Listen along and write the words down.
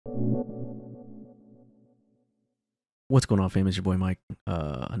What's going on, fam? It's your boy Mike.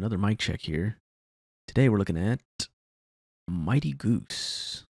 Another mic check here. Today we're looking at Mighty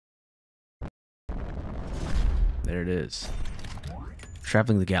Goose. There it is.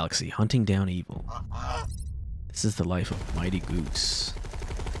 Traveling the galaxy, hunting down evil. This is the life of Mighty Goose,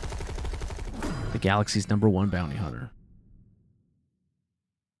 the galaxy's #1 bounty hunter.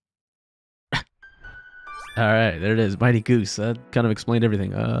 Alright, there it is. Mighty Goose. That kind of explained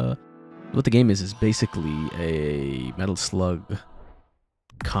everything. What the game is basically a Metal Slug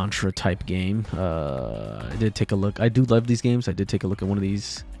Contra type game. I did take a look. I do love these games. I did take a look at one of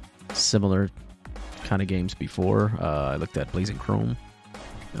these similar kind of games before. I looked at Blazing Chrome.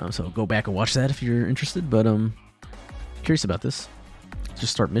 So go back and watch that if you're interested. But curious about this.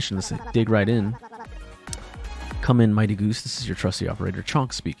 Just start mission. Let's dig right in. Come in, Mighty Goose. This is your trusty operator,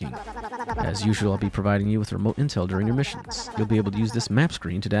 Chonk speaking. As usual, I'll be providing you with remote intel during your missions. You'll be able to use this map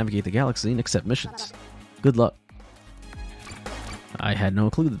screen to navigate the galaxy and accept missions. Good luck. I had no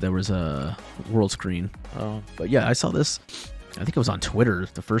clue that there was a world screen. But yeah, I saw this. I think it was on Twitter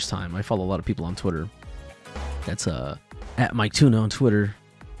the first time. I follow a lot of people on Twitter. That's at Mike Tuna on Twitter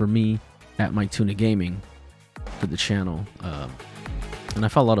for me, at Mike Tuna Gaming for the channel. And I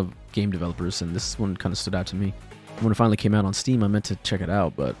follow a lot of game developers, and this one kind of stood out to me. When it finally came out on Steam, I meant to check it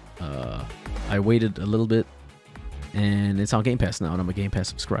out, but I waited a little bit, and it's on Game Pass now, and I'm a Game Pass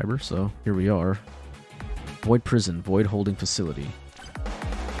subscriber, so here we are. Void Prison, Void Holding Facility.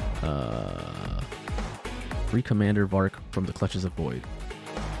 Free Commander Vark from the clutches of Void.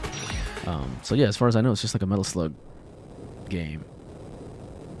 So yeah, as far as I know, it's just like a Metal Slug game.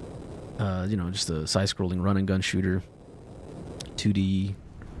 You know, just a side-scrolling run-and-gun shooter. 2D,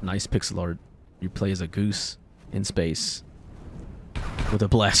 nice pixel art. You play as a goose in space with a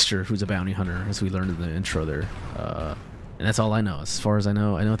blaster who's a bounty hunter, as we learned in the intro there. And that's all I know. As far as I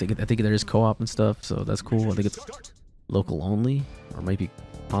know, I think there is co-op and stuff, so that's cool. I think it's local only, or maybe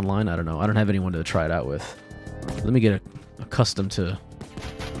online. I don't know. I don't have anyone to try it out with. Let me get accustomed to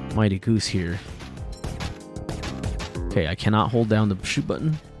Mighty Goose here. Okay, I cannot hold down the shoot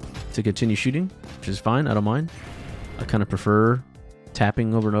button to continue shooting, which is fine. I don't mind. I kind of prefer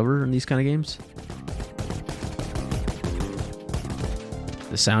tapping over and over in these kind of games.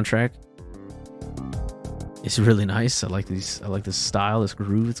 The soundtrack is really nice. I like these. I like this style, this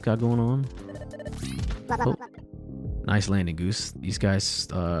groove it's got going on. Oh, nice landing, Goose. These guys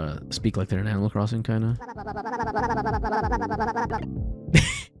speak like they're in Animal Crossing, kind of.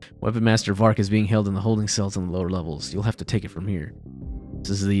 Weapon Master Vark is being held in the holding cells on the lower levels. You'll have to take it from here.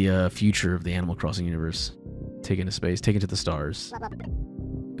 This is the future of the Animal Crossing universe. Taken to space, taken to the stars.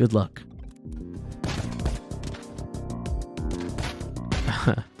 Good luck.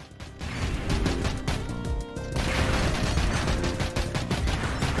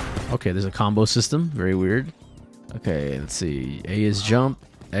 Okay, there's a combo system. Very weird. Okay, let's see. A is jump.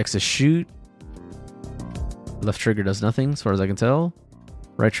 X is shoot. Left trigger does nothing, as far as I can tell.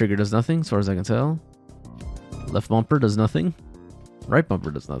 Right trigger does nothing, as far as I can tell. Left bumper does nothing. Right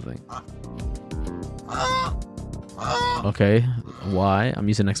bumper does nothing. Okay, Y. I'm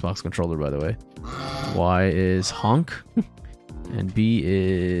using Xbox controller, by the way. Y is honk. And B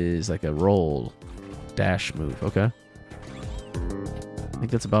is like a roll. Dash move. Okay. I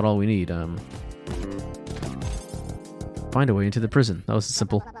think that's about all we need. Find a way into the prison. That was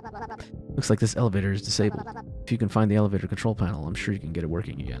simple. Looks like this elevator is disabled. If you can find the elevator control panel, I'm sure you can get it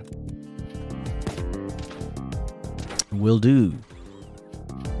working again. Will do.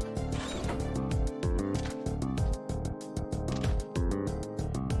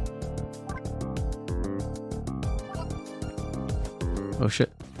 Oh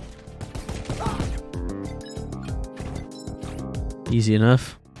shit. Easy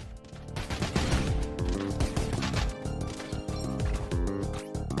enough.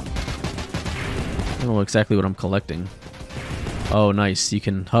 I don't know exactly what I'm collecting. Oh, nice. You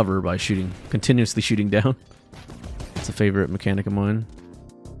can hover by shooting, continuously shooting down. It's a favorite mechanic of mine.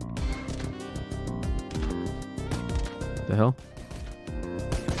 The hell?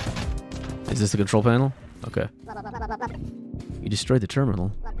 Is this the control panel? Okay. You destroyed the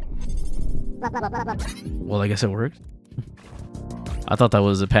terminal. Well, I guess it worked. I thought that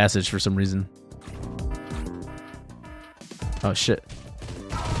was a passage for some reason. Oh, shit.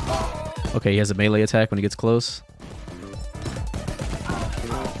 Okay, he has a melee attack when he gets close.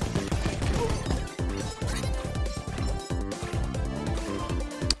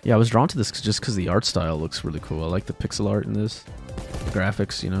 Yeah, I was drawn to this just because the art style looks really cool. I like the pixel art in this. The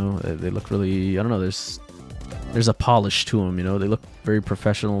graphics, you know, they look really... I don't know, there's a polish to them, you know? They look very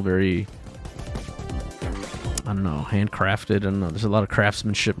professional, very... I don't know, handcrafted. I don't know. There's a lot of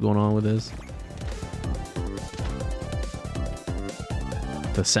craftsmanship going on with this.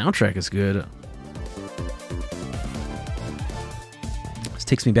 The soundtrack is good. This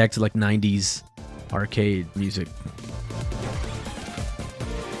takes me back to like 90s arcade music.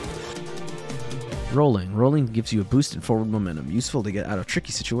 Rolling. Rolling gives you a boost in forward momentum, useful to get out of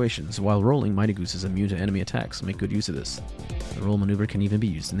tricky situations. While rolling, Mighty Goose is immune to enemy attacks, so make good use of this. The roll maneuver can even be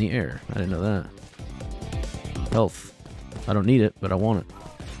used in the air. I didn't know that. Health. I don't need it, but I want it.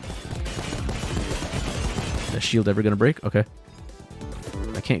 Is that shield ever gonna break? Okay.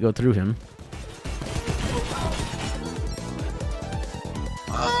 I can't go through him.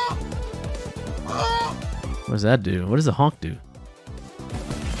 What does that do? What does the honk do?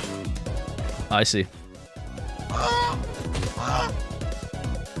 I see.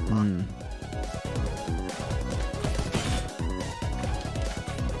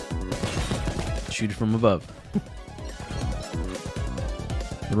 Shoot it from above.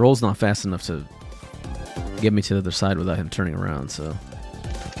 The roll's not fast enough to get me to the other side without him turning around, so...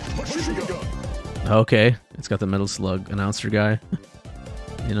 Okay, it's got the metal slug announcer guy.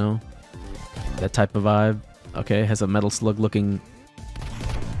 You know? That type of vibe. Okay, has a metal slug looking...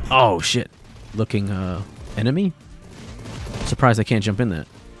 Oh, shit. Looking, enemy? Surprised I can't jump in that.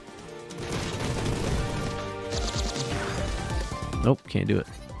 Nope, can't do it.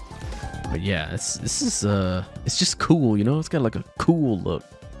 But yeah, this is, it's just cool, you know? It's got like a cool look.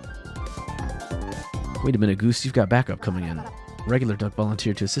 Wait a minute, Goose, you've got backup coming in. Regular Duck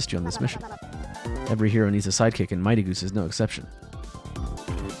volunteered to assist you on this mission. Every hero needs a sidekick, and Mighty Goose is no exception.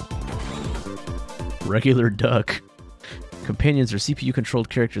 Regular Duck. Companions are CPU-controlled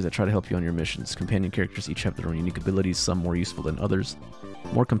characters that try to help you on your missions. Companion characters each have their own unique abilities, some more useful than others.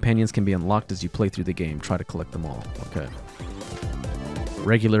 More companions can be unlocked as you play through the game. Try to collect them all. Okay.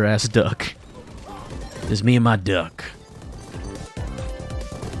 Regular-ass duck. There's me and my duck.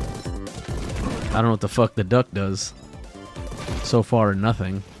 I don't know what the fuck the duck does. So far,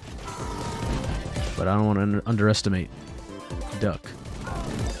 nothing. But I don't want to underestimate duck.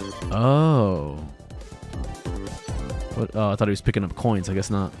 Oh. What? Oh, I thought he was picking up coins. I guess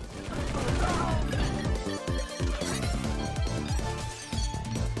not.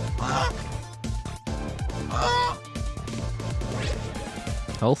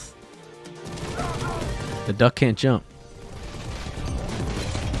 Health? The duck can't jump.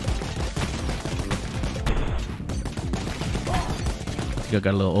 I think I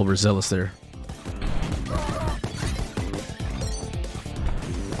got a little overzealous there.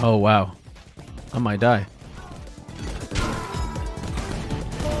 Oh, wow. I might die.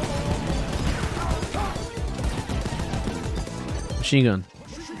 Machine gun.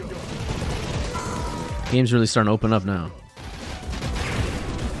 Game's really starting to open up now.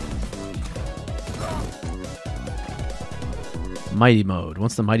 Mighty mode.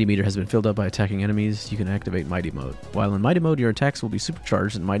 Once the mighty meter has been filled up by attacking enemies, you can activate mighty mode. While in mighty mode, your attacks will be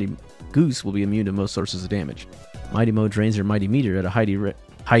supercharged and Mighty Goose will be immune to most sources of damage. Mighty mode drains your mighty meter at a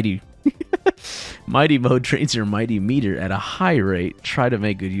Mighty mode drains your mighty meter at a high rate. Try to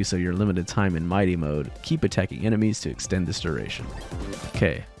make good use of your limited time in mighty mode. Keep attacking enemies to extend this duration.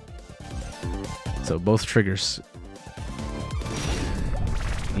 Okay. So both triggers.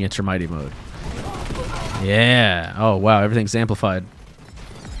 You enter mighty mode. Yeah. Oh, wow. Everything's amplified.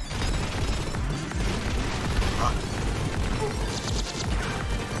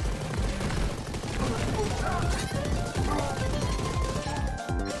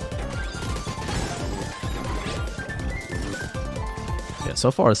 Yeah, so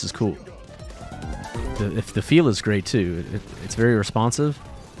far this is cool. The feel is great too. It's very responsive.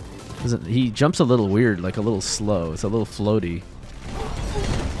 He jumps a little weird, like a little slow. It's a little floaty.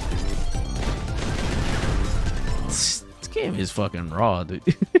 This game is fucking raw, dude.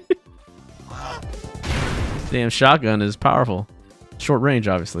 Damn shotgun is powerful. Short range,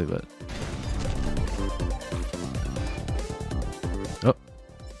 obviously, but... Oh.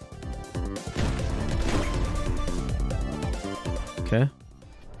 Okay.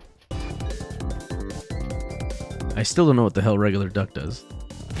 I still don't know what the hell regular duck does.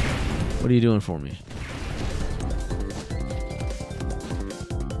 What are you doing for me?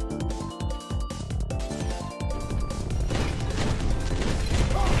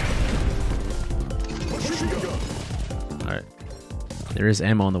 Alright. There is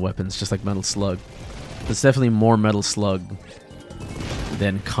ammo on the weapons, just like Metal Slug. It's definitely more Metal Slug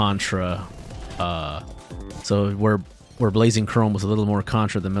than Contra. So where Blazing Chrome was a little more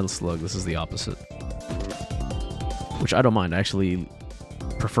Contra than Metal Slug, this is the opposite. Which I don't mind. I actually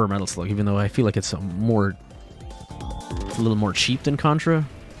prefer Metal Slug, even though I feel like it's a little more cheap than Contra.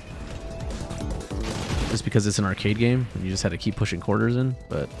 Just because it's an arcade game, and you just had to keep pushing quarters in,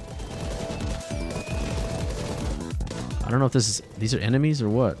 but... I don't know if these are enemies or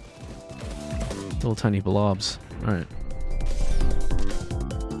what. Little tiny blobs. All right.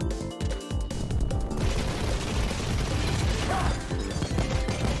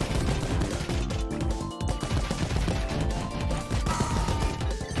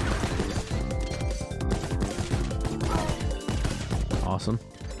 Awesome.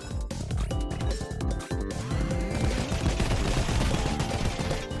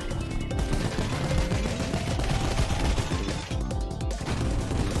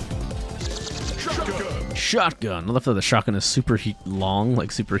 Shotgun. I love that the shotgun is super long,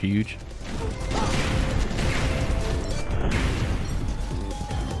 like super huge.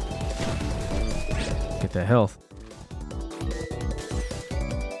 Get that health.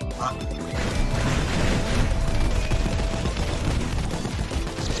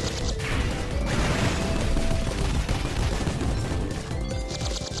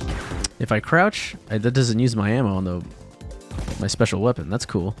 If I crouch, that doesn't use my ammo on my special weapon. That's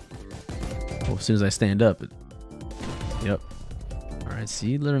cool. Well, as soon as I stand up, yep. Alright,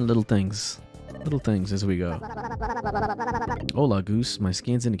 see, learn little things. Little things as we go. Hola, Goose. My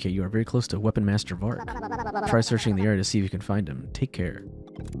scans indicate you are very close to Weapon Master Vark. Try searching the area to see if you can find him. Take care.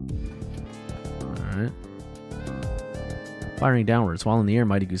 Alright. Firing downwards. While in the air,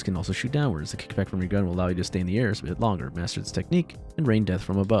 Mighty Goose can also shoot downwards. The kickback from your gun will allow you to stay in the air a bit longer. Master this technique and rain death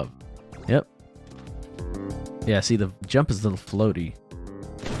from above. Yep. Yeah, see, the jump is a little floaty.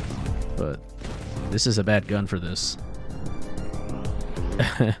 But this is a bad gun for this.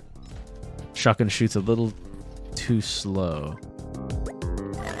 Shotgun shoots a little too slow.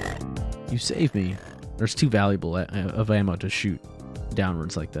 You saved me. There's too valuable of ammo to shoot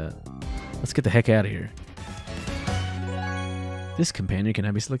downwards like that. Let's get the heck out of here. This companion can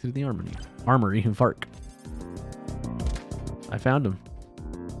now be selected in the armory in Vark. I found him.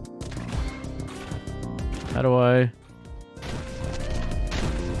 How do I...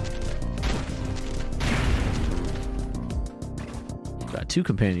 Got 2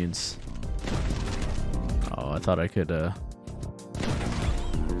 companions. Oh, I thought I could,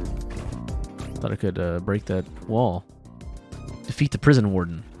 break that wall. Defeat the prison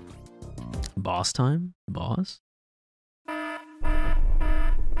warden. Boss time? Boss?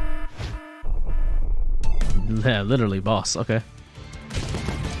 Yeah, literally boss. Okay.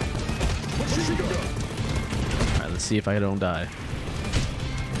 Alright, let's see if I don't die.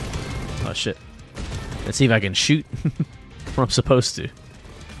 Oh, shit. Let's see if I can shoot what I'm supposed to.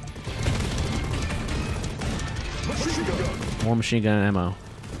 More machine gun ammo.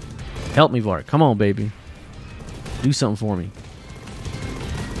 Help me, Vark. Come on, baby. Do something for me.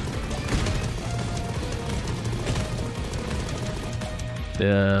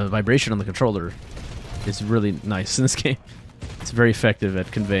 The vibration on the controller is really nice in this game. It's very effective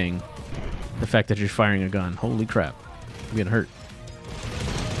at conveying the fact that you're firing a gun. Holy crap. I'm getting hurt.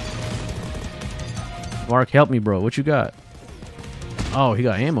 Vark, help me, bro. What you got? Oh, he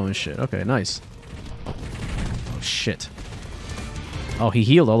got ammo and shit. Okay, nice. Oh, shit. Oh, he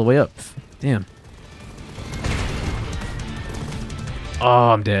healed all the way up. Damn. Oh,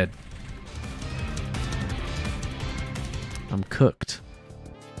 I'm dead. I'm cooked.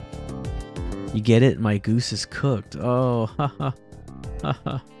 You get it? My goose is cooked. Oh, haha.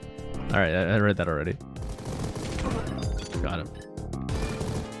 Haha. Alright, I read that already. Got him.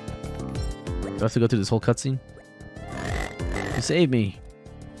 Do I have to go through this whole cutscene? You saved me.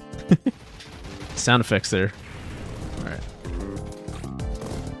 Sound effects there. Alright.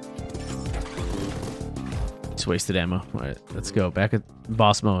 Just wasted ammo. Alright, let's go. Back at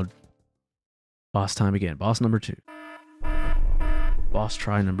boss mode. Boss time again. Boss number 2. Boss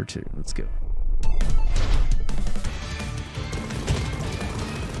try number 2. Let's go.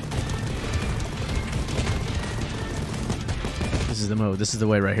 This is the mode. This is the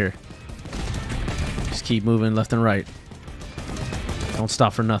way right here. Just keep moving left and right. Don't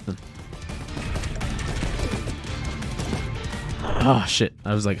stop for nothing. Oh, shit.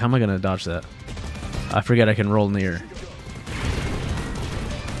 I was like, how am I going to dodge that? I forget I can roll in the air.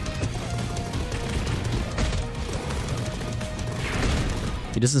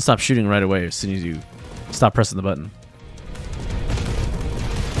 He doesn't stop shooting right away as soon as you stop pressing the button.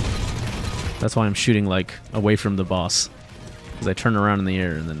 That's why I'm shooting, like, away from the boss. Because I turn around in the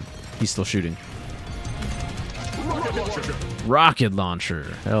air and then he's still shooting. Rocket launcher.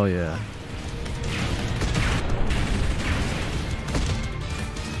 Hell yeah.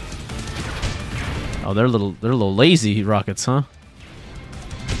 Oh, they're a little lazy rockets, huh?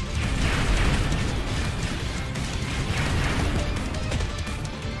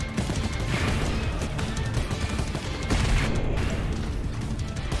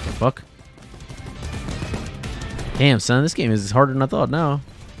 The fuck? Damn, son, this game is harder than I thought now.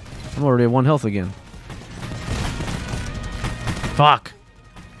 I'm already at 1 health again. Fuck.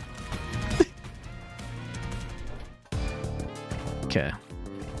 Okay.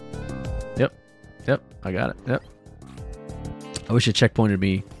 Yep. Yep. I got it. Yep. I wish it checkpointed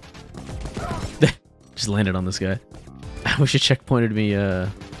me. Just landed on this guy. I wish it checkpointed me,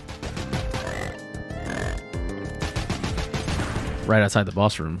 right outside the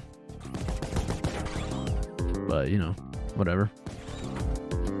boss room. But, you know, whatever.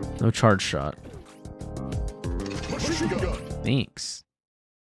 No charge shot. Thanks.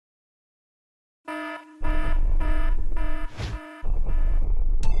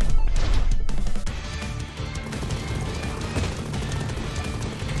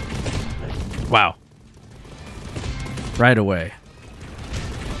 Wow. Right away.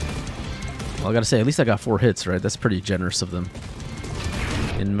 Well, I gotta say, at least I got 4 hits, right? That's pretty generous of them.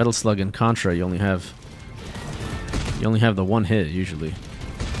 In Metal Slug and Contra, you only have the 1 hit usually.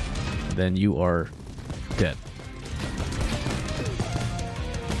 Then you are dead.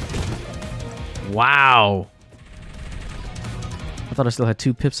 Wow. I thought I still had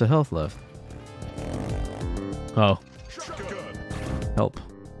 2 pips of health left. Oh. Help.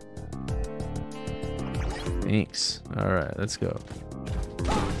 Thanks. Alright, let's go.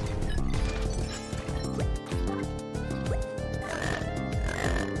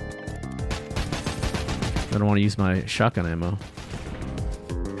 I don't want to use my shotgun ammo.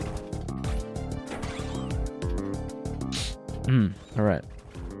 Alright.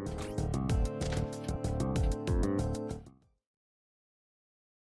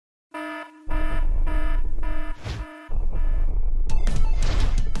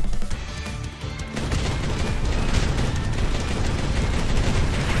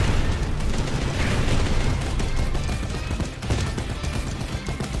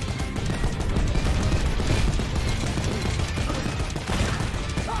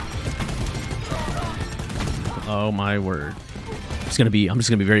 Oh my word. I'm just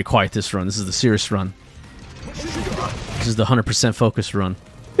gonna be very quiet this run. This is the serious run. This is the 100% focus run.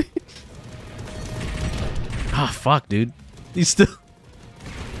 Ah, fuck, dude. He's still...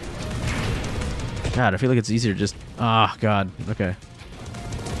 God, I feel like it's easier just... Ah, God. Okay.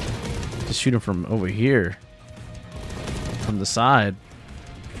 Just shoot him from over here. From the side.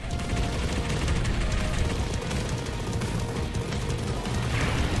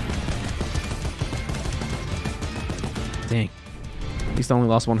 Dang. At least I only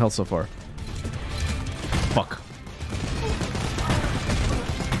lost 1 health so far. Fuck.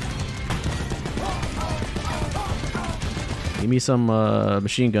 Give me some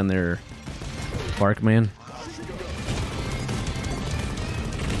machine gun there, Barkman.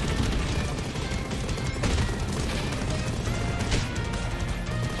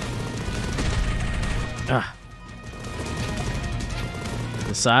 Ah.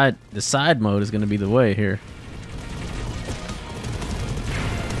 The side mode is gonna be the way here.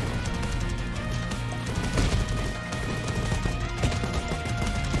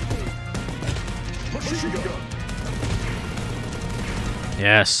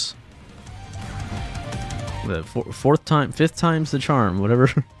 Yes. The 5th time's the charm.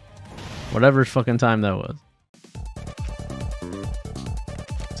 Whatever fucking time that was.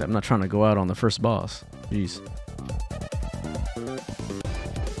 Except I'm not trying to go out on the first boss. Jeez.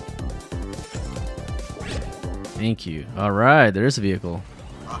 Thank you. All right, there's a vehicle.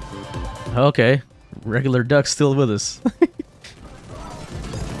 Okay, regular duck's still with us.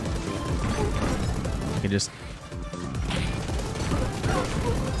 I can just...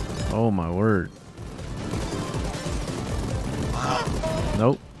 Oh my word.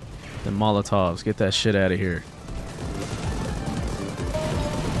 Nope. The Molotovs. Get that shit out of here.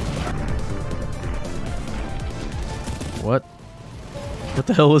 What? What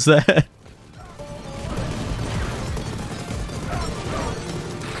the hell was that?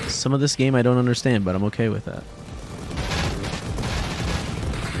 Some of this game I don't understand, but I'm okay with that.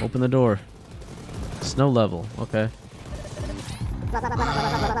 Open the door. Snow level. Okay.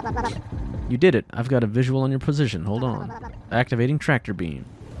 You did it. I've got a visual on your position. Hold on. Activating tractor beam.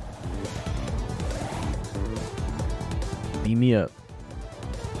 Beam me up.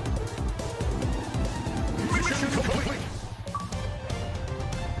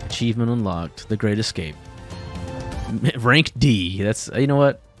 Achievement unlocked. The Great Escape. Rank D. That's, you know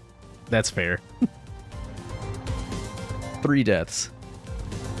what? That's fair. 3 deaths.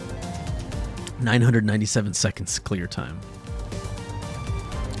 997 seconds clear time.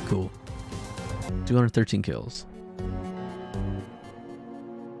 Cool. 213 kills.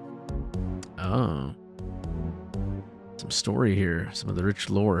 Oh. Some story here. Some of the rich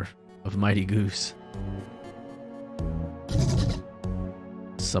lore of Mighty Goose.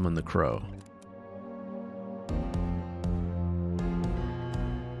 Summon the crow.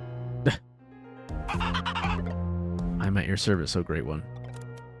 I'm at your service, oh great one.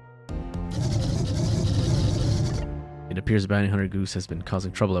 It appears a bounty hunter Goose has been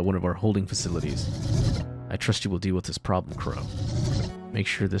causing trouble at one of our holding facilities. I trust you will deal with this problem, Crow. Make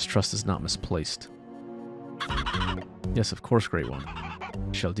sure this trust is not misplaced. Yes, of course, Great One. I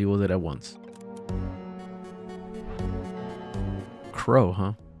shall deal with it at once. Crow,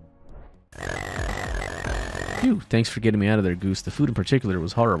 huh? Phew, thanks for getting me out of there, Goose. The food in particular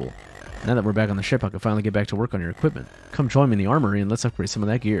was horrible. Now that we're back on the ship, I can finally get back to work on your equipment. Come join me in the armory and let's upgrade some of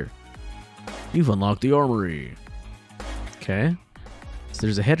that gear. You've unlocked the armory. Okay. So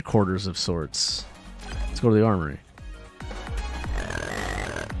there's a headquarters of sorts. Let's go to the armory.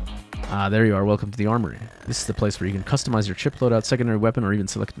 Ah, there you are. Welcome to the armory. This is the place where you can customize your chip loadout, secondary weapon, or even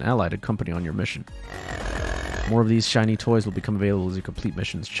select an ally to accompany on your mission. More of these shiny toys will become available as you complete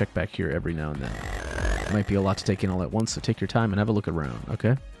missions. Check back here every now and then. It might be a lot to take in all at once, so take your time and have a look around,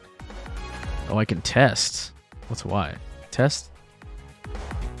 okay? Oh, I can test. What's Y? Test?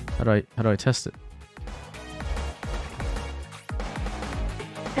 How do I test it?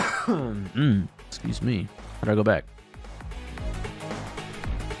 Excuse me. How do I go back?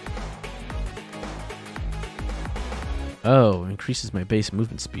 Oh, increases my base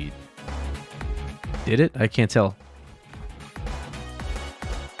movement speed. Did it? I can't tell.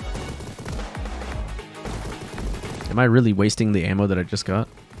 Am I really wasting the ammo that I just got?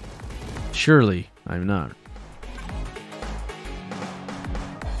 Surely, I'm not.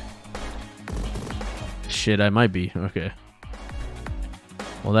 Shit, I might be. Okay.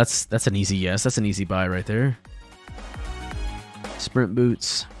 Well, that's an easy yes. That's an easy buy right there. Sprint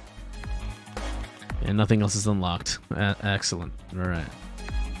boots. And nothing else is unlocked. Excellent. Alright.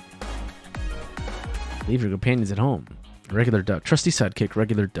 Leave your companions at home. Regular duck. Trusty sidekick,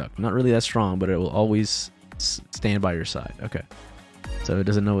 regular duck. Not really that strong, but it will always stand by your side. Okay. So it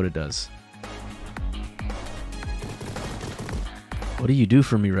doesn't know what it does. What do you do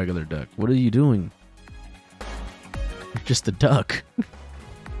for me, regular duck? What are you doing? You're just a duck.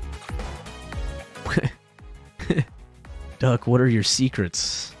 Duck, what are your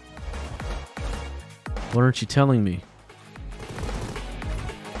secrets? What aren't you telling me?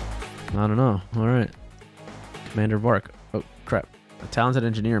 I don't know. Alright. Commander Bark. Oh, crap. A talented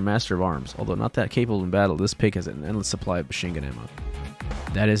engineer and master of arms. Although not that capable in battle, this pig has an endless supply of machine gun ammo.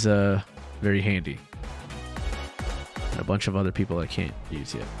 That is very handy. And a bunch of other people I can't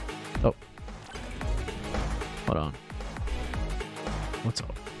use yet. Oh. Hold on.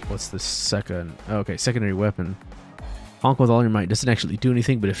 What's the second? Oh, okay, secondary weapon. Honk with all your might. Doesn't actually do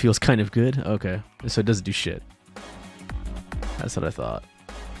anything, but it feels kind of good. Okay, so it doesn't do shit. That's what I thought.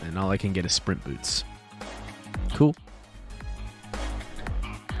 And all I can get is sprint boots. Cool.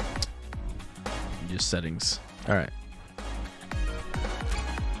 Just settings. Alright.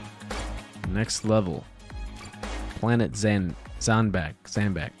 Next level. Planet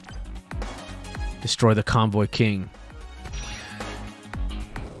Zanbak. Destroy the Convoy King.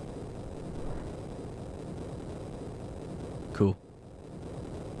 Cool.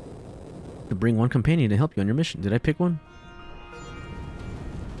 To bring one companion to help you on your mission. Did I pick one?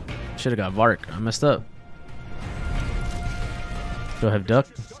 Should have got Vark. I messed up. Do I have Duck?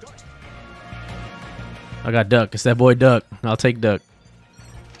 I got Duck. It's that boy Duck. I'll take Duck.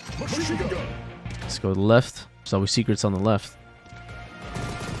 Let's go to the left. There's always secrets on the left.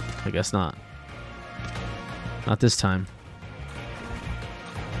 I guess not. Not this time.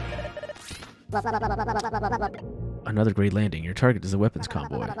 Another great landing. Your target is a weapons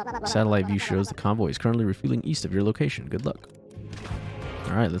convoy. Satellite view shows the convoy is currently refueling east of your location. Good luck.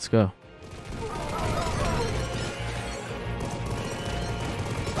 Alright, let's go.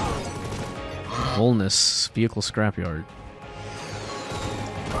 Volnus vehicle scrapyard.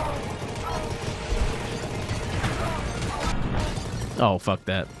 Oh, fuck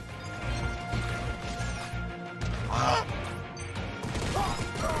that.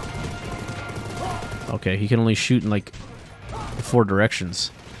 Okay, he can only shoot in like 4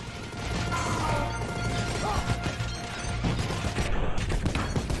 directions.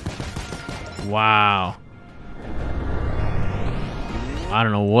 Wow. I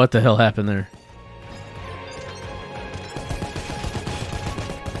don't know what the hell happened there.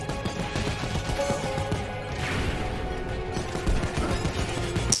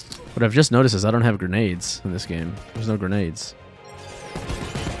 What I've just noticed is I don't have grenades in this game. There's no grenades.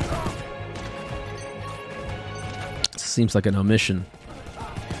 Seems like an omission.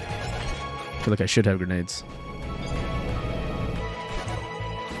 I feel like I should have grenades.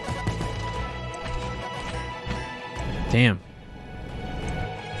 Damn.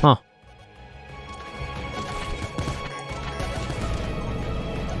 Huh.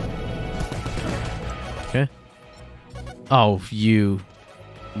 Okay. Oh, you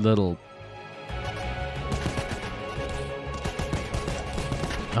little...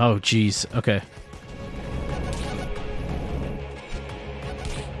 Oh, jeez. Okay.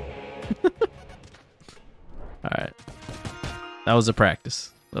 Alright. That was a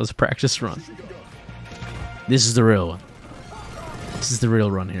practice. That was a practice run. This is the real one. This is the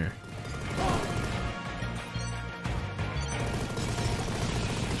real run here.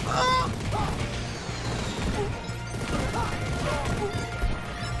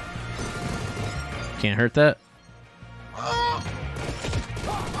 Can't hurt that.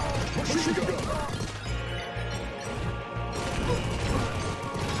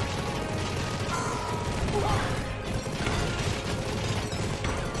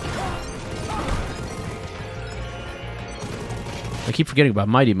 I keep forgetting about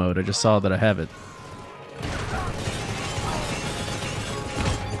Mighty Mode. I just saw that I have it.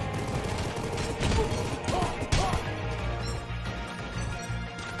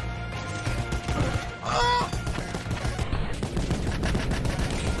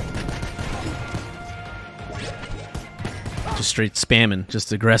 Just straight spamming,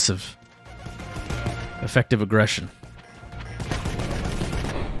 just aggressive. Effective aggression.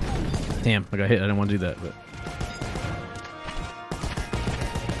 Damn, I got hit. I didn't want to do that, but...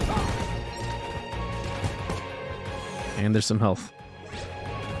 And there's some health.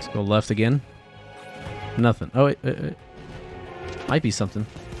 Let's go left again. Nothing. Oh, wait. Might be something.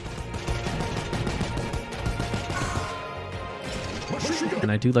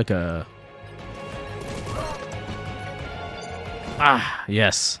 Can I do like a... Ah,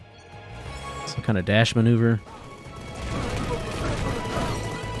 yes. Some kind of dash maneuver.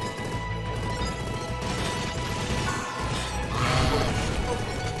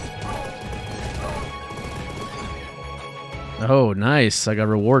 Oh, nice. I got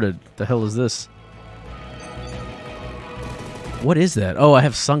rewarded. The hell is this? What is that? Oh, I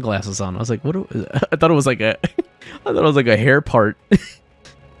have sunglasses on. I was like, what? I thought it was like a... I thought it was like a hair part.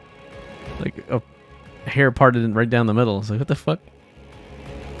 Like a hair parted right down the middle. I was like, what the fuck?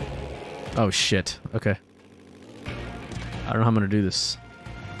 Oh, shit. Okay. I don't know how I'm going to do this.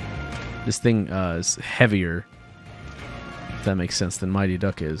 This thing is heavier, if that makes sense, than Mighty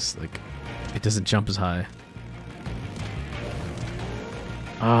Duck is. Like, it doesn't jump as high.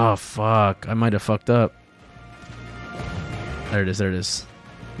 Oh, fuck. I might have fucked up. There it is, there it is.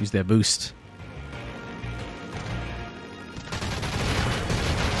 Use that boost.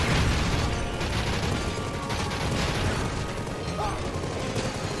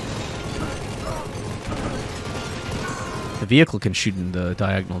 The vehicle can shoot in the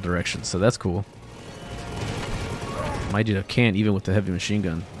diagonal direction, so that's cool. Mighty Duck can't, even with the heavy machine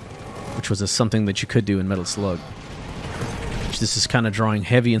gun, which was something that you could do in Metal Slug. This is kind of drawing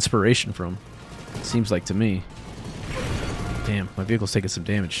heavy inspiration from. Seems like to me. Damn, my vehicle's taking some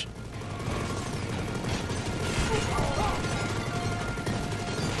damage.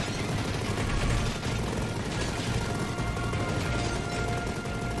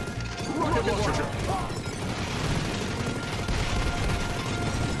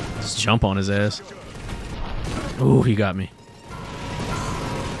 Just jump on his ass. Ooh, he got me.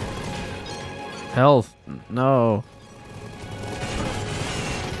 Health. No.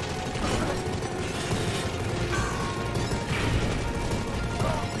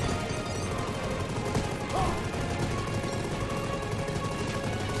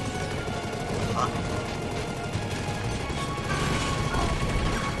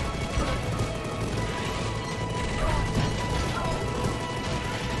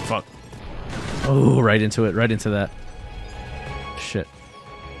 Fuck. Oh, right into it. Right into that. Shit.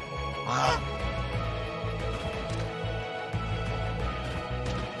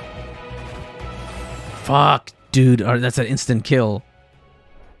 Fuck, dude. That's an instant kill.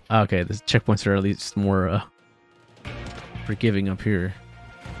 Okay, the checkpoints are at least more forgiving up here.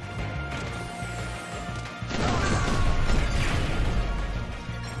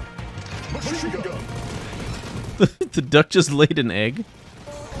 The duck just laid an egg?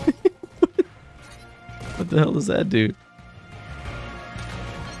 What the hell does that do?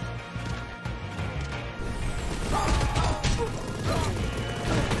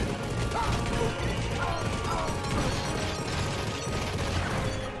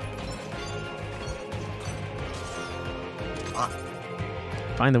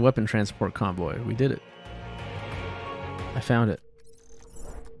 Find the weapon transport convoy. We did it. I found it.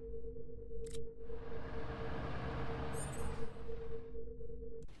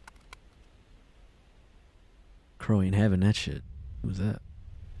 Crow ain't having that shit. Who's that?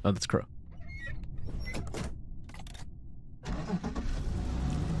 Oh, that's Crow.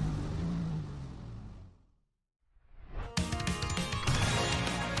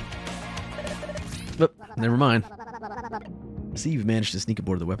 Oh, never mind. See, you've managed to sneak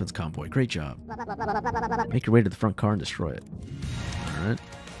aboard the weapons convoy. Great job. Make your way to the front car and destroy it. Alright.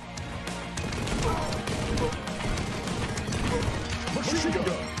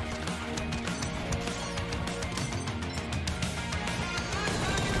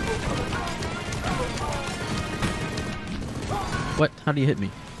 What? How do you hit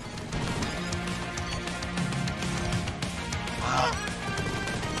me?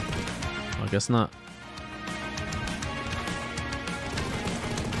 I guess not.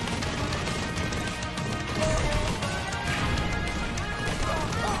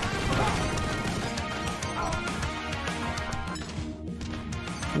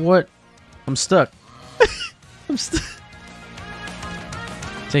 What? I'm stuck. I'm stuck.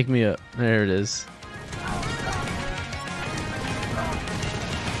 Take me up. There it is.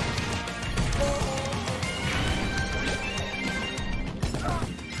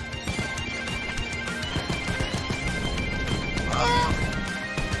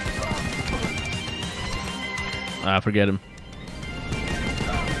 Ah, forget him.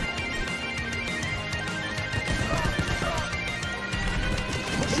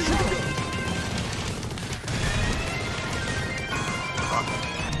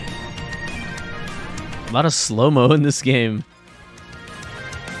 A lot of slow-mo in this game.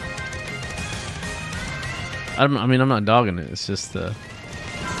 I mean, I'm not dogging it. It's just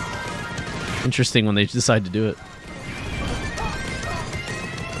interesting when they decide to do it.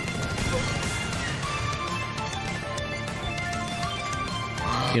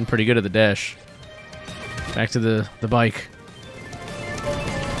 Getting pretty good at the dash. Back to the bike.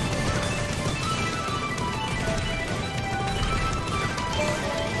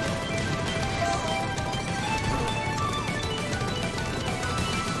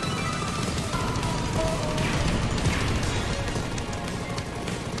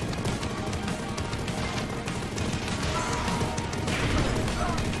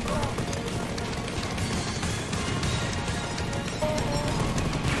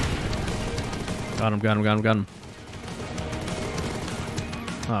 Got him, got him, got him, got him.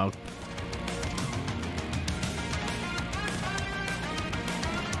 Oh.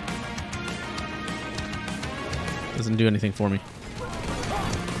 Doesn't do anything for me.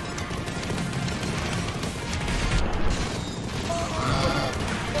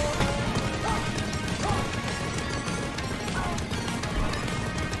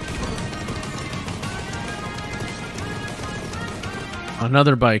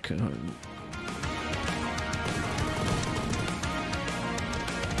 Another bike.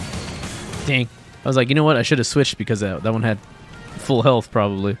 Dang. I was like, you know what? I should have switched because that one had full health,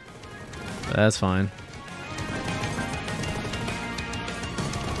 probably. That's fine.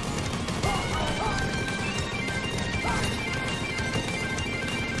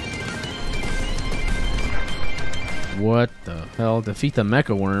 What the hell? Defeat the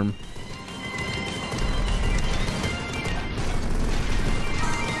mecha worm.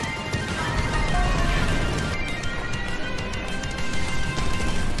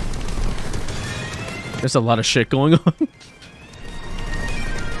 There's a lot of shit going on.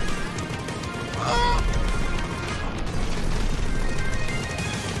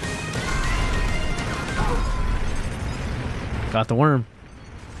 Got the worm.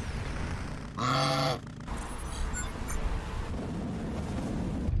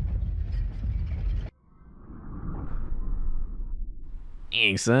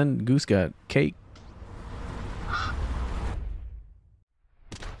 Dang, son. Goose got cake.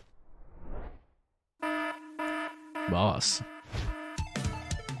 Boss.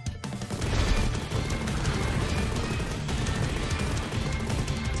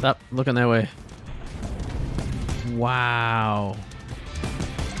 Stop looking that way. Wow.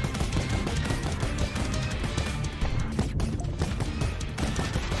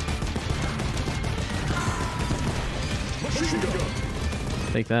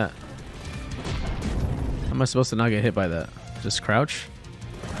 Take that. How am I supposed to not get hit by that? Just crouch?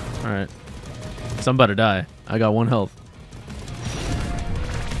 Alright. So I'm about to die. I got 1 health.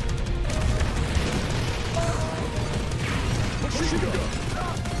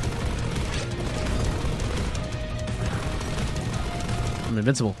 I'm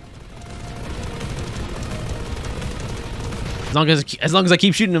invincible. As long as I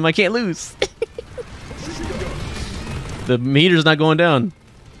keep shooting him, I can't lose. The meter's not going down.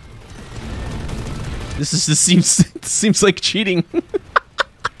 This seems like cheating.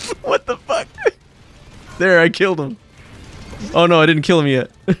 What the fuck? There, I killed him. Oh no, I didn't kill him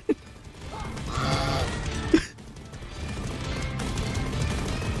yet.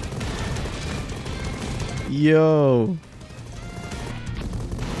 Yo.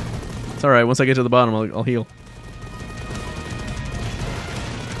 It's alright, once I get to the bottom, I'll heal.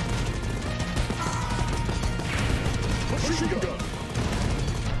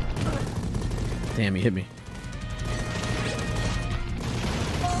 Damn, he hit me.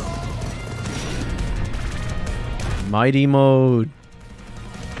 Mighty mode.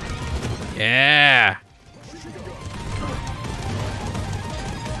 Yeah.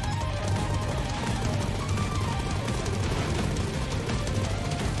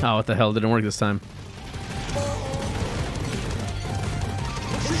 Oh, what the hell? Didn't work this time.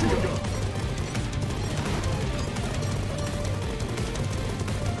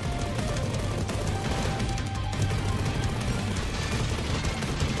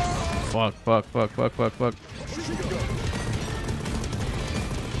 Fuck, fuck, fuck, fuck, fuck, fuck.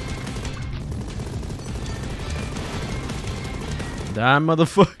 Die,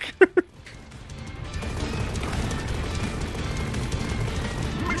 motherfucker.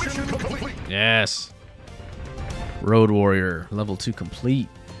 Yes. Road Warrior, level 2 complete.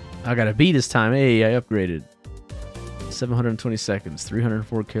 I got a B this time. Hey, I upgraded. 720 seconds,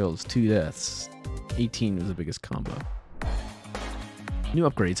 304 kills, 2 deaths. 18 was the biggest combo. New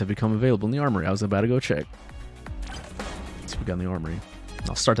upgrades have become available in the armory. I was about to go check. Let's see what we got in the armory.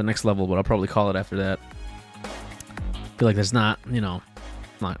 I'll start the next level, but I'll probably call it after that. Feel like there's not, you know,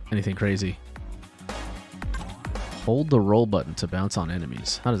 not anything crazy. Hold the roll button to bounce on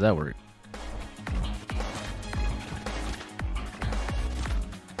enemies. How does that work?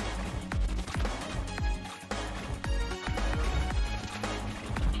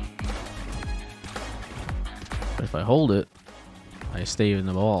 But if I hold it, I stay in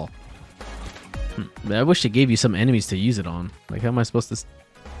the ball. But I wish it gave you some enemies to use it on. Like, how am I supposed to...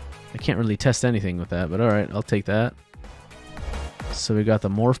 I can't really test anything with that, but alright, I'll take that. So we got the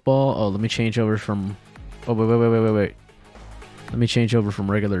morph ball. Oh, let me change over from... Oh, wait. Let me change over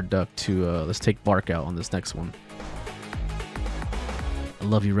from regular duck to... let's take bark out on this next one. I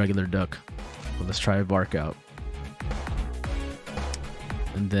love you, regular duck. Well, let's try bark out.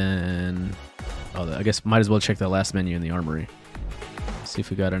 And then... Oh, I guess might as well check that last menu in the armory. See if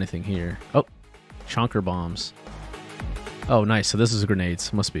we got anything here. Oh, chonker bombs. Oh, nice. So this is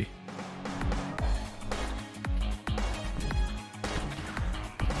grenades. Must be.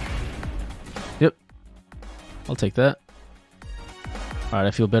 Yep. I'll take that. All right,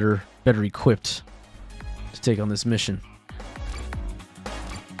 I feel better equipped to take on this mission.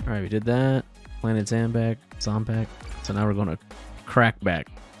 All right, we did that. Planet Zombak. So now we're going to Crackback.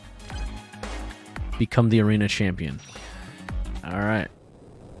 Become the arena champion. All right.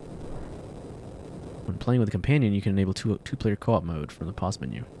 When playing with a companion, you can enable two-player co-op mode from the pause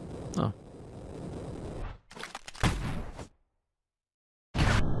menu. Oh.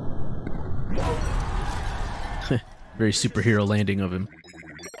 Very superhero landing of him.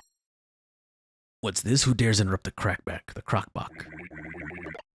 What's this? Who dares interrupt the Crackback, the Crockbach?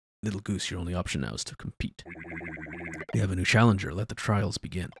 Little Goose, your only option now is to compete. We have a new challenger. Let the trials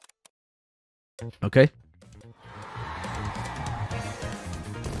begin. Okay.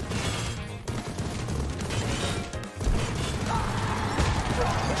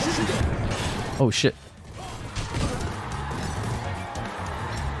 Oh shit.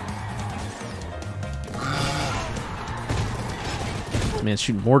 Man,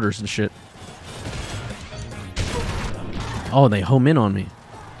 shooting mortars and shit. Oh, they home in on me.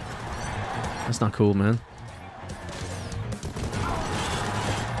 That's not cool, man.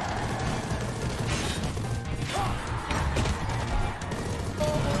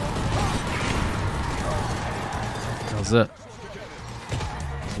 How's that?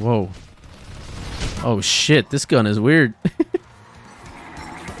 Whoa. Oh shit, this gun is weird.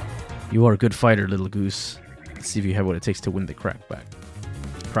 You are a good fighter, little Goose. Let's see if you have what it takes to win the Crockbach.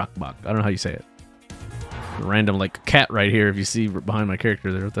 I don't know how you say it. A random, like, cat right here, if you see behind my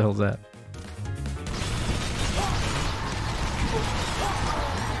character there. What the hell is that?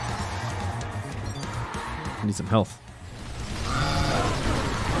 I need some health.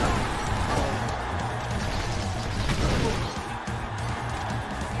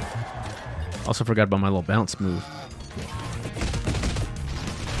 Also forgot about my little bounce move.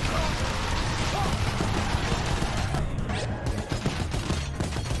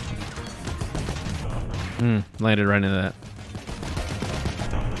 Landed right into that.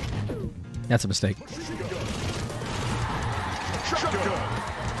 That's a mistake.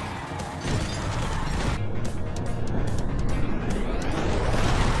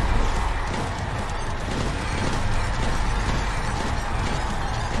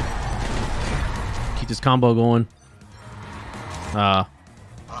 this combo going.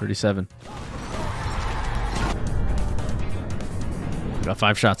 37. Got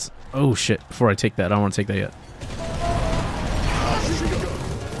 5 shots. Oh shit! Before I take that, I don't want to take that yet.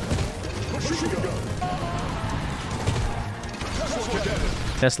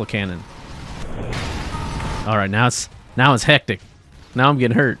 Tesla cannon. All right, now it's hectic. Now I'm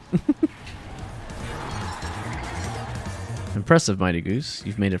getting hurt. Impressive, Mighty Goose.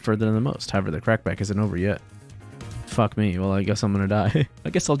 You've made it further than the most. However, the crackback isn't over yet. Fuck me. Well, I guess I'm gonna die. I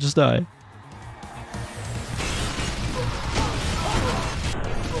guess I'll just die.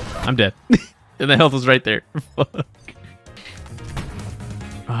 I'm dead. And the health was right there. Fuck.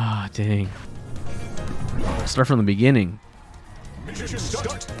 Ah, dang. Start from the beginning.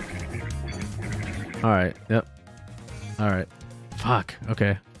 Alright, yep. Alright. Fuck,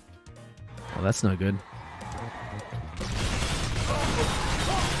 okay. Well, that's not good.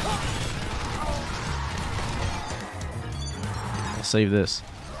 I'll save this.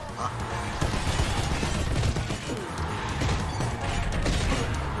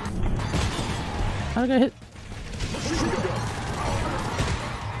 How did I get hit?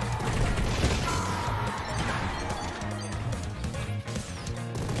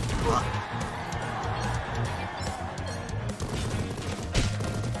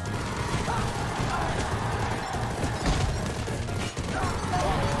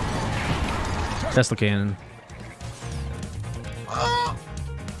 Tesla cannon. I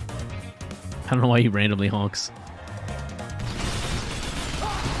don't know why he randomly honks.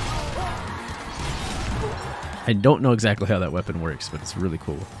 I don't know exactly how that weapon works, but it's really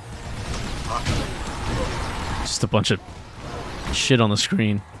cool. Just a bunch of shit on the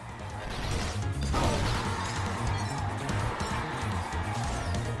screen.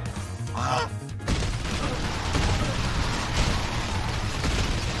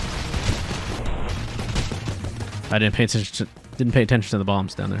 I didn't pay attention to the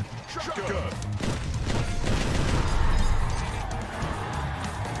bombs down there.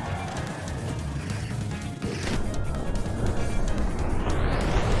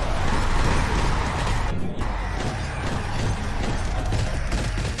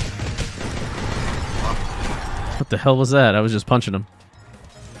 What the hell was that? I was just punching him.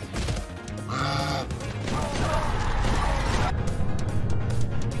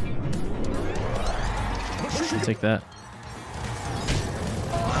 I'll take that.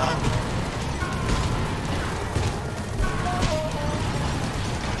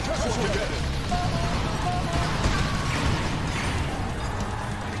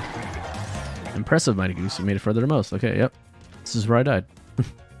 Impressive, Mighty Goose. You made it further than most. Okay, yep. This is where I died.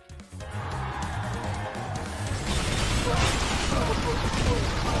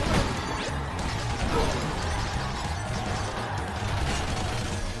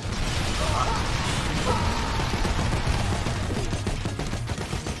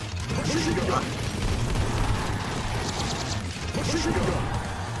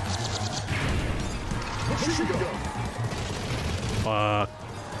 Fuck.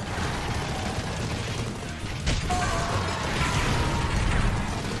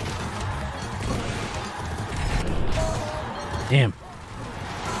 Damn.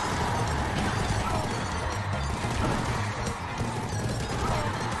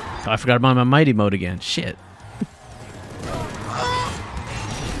 Oh, I forgot about my mighty mode again. Shit.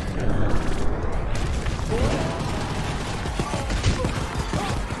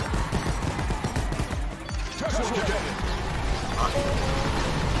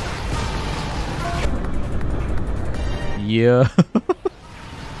 Yeah.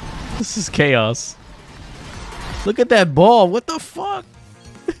 This is chaos. Look at that ball. What the fuck?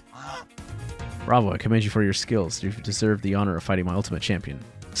 Bravo, I commend you for your skills. You deserve the honor of fighting my ultimate champion,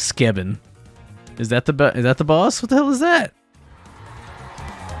 Skebin. Is that the boss? What the hell is that?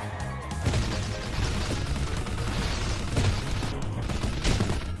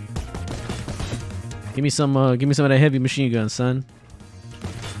 Give me some of that heavy machine gun, son.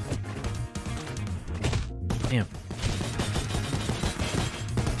 Damn.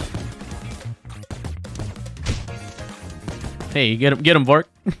 Hey, get him, Bark.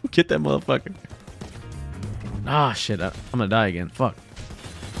 Get that motherfucker. Ah, shit. I'm gonna die again. Fuck.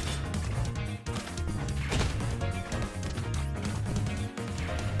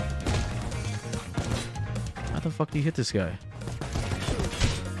 How the fuck do you hit this guy?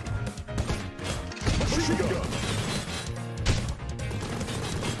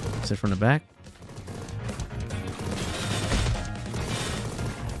 Is it from the back?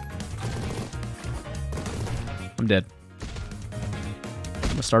 I'm dead.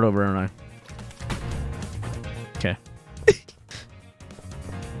 I'm gonna start over, aren't I? Okay.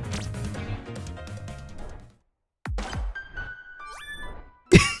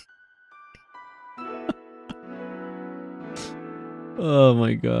 Oh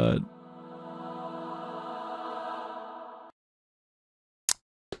my god.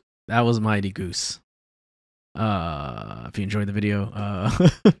 That was Mighty Goose. If you enjoyed the video,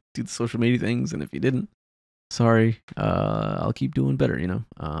 do the social media things, and if you didn't, sorry. I'll keep doing better, you know.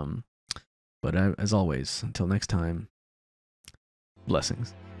 But as always, until next time,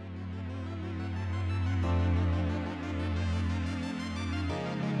 blessings.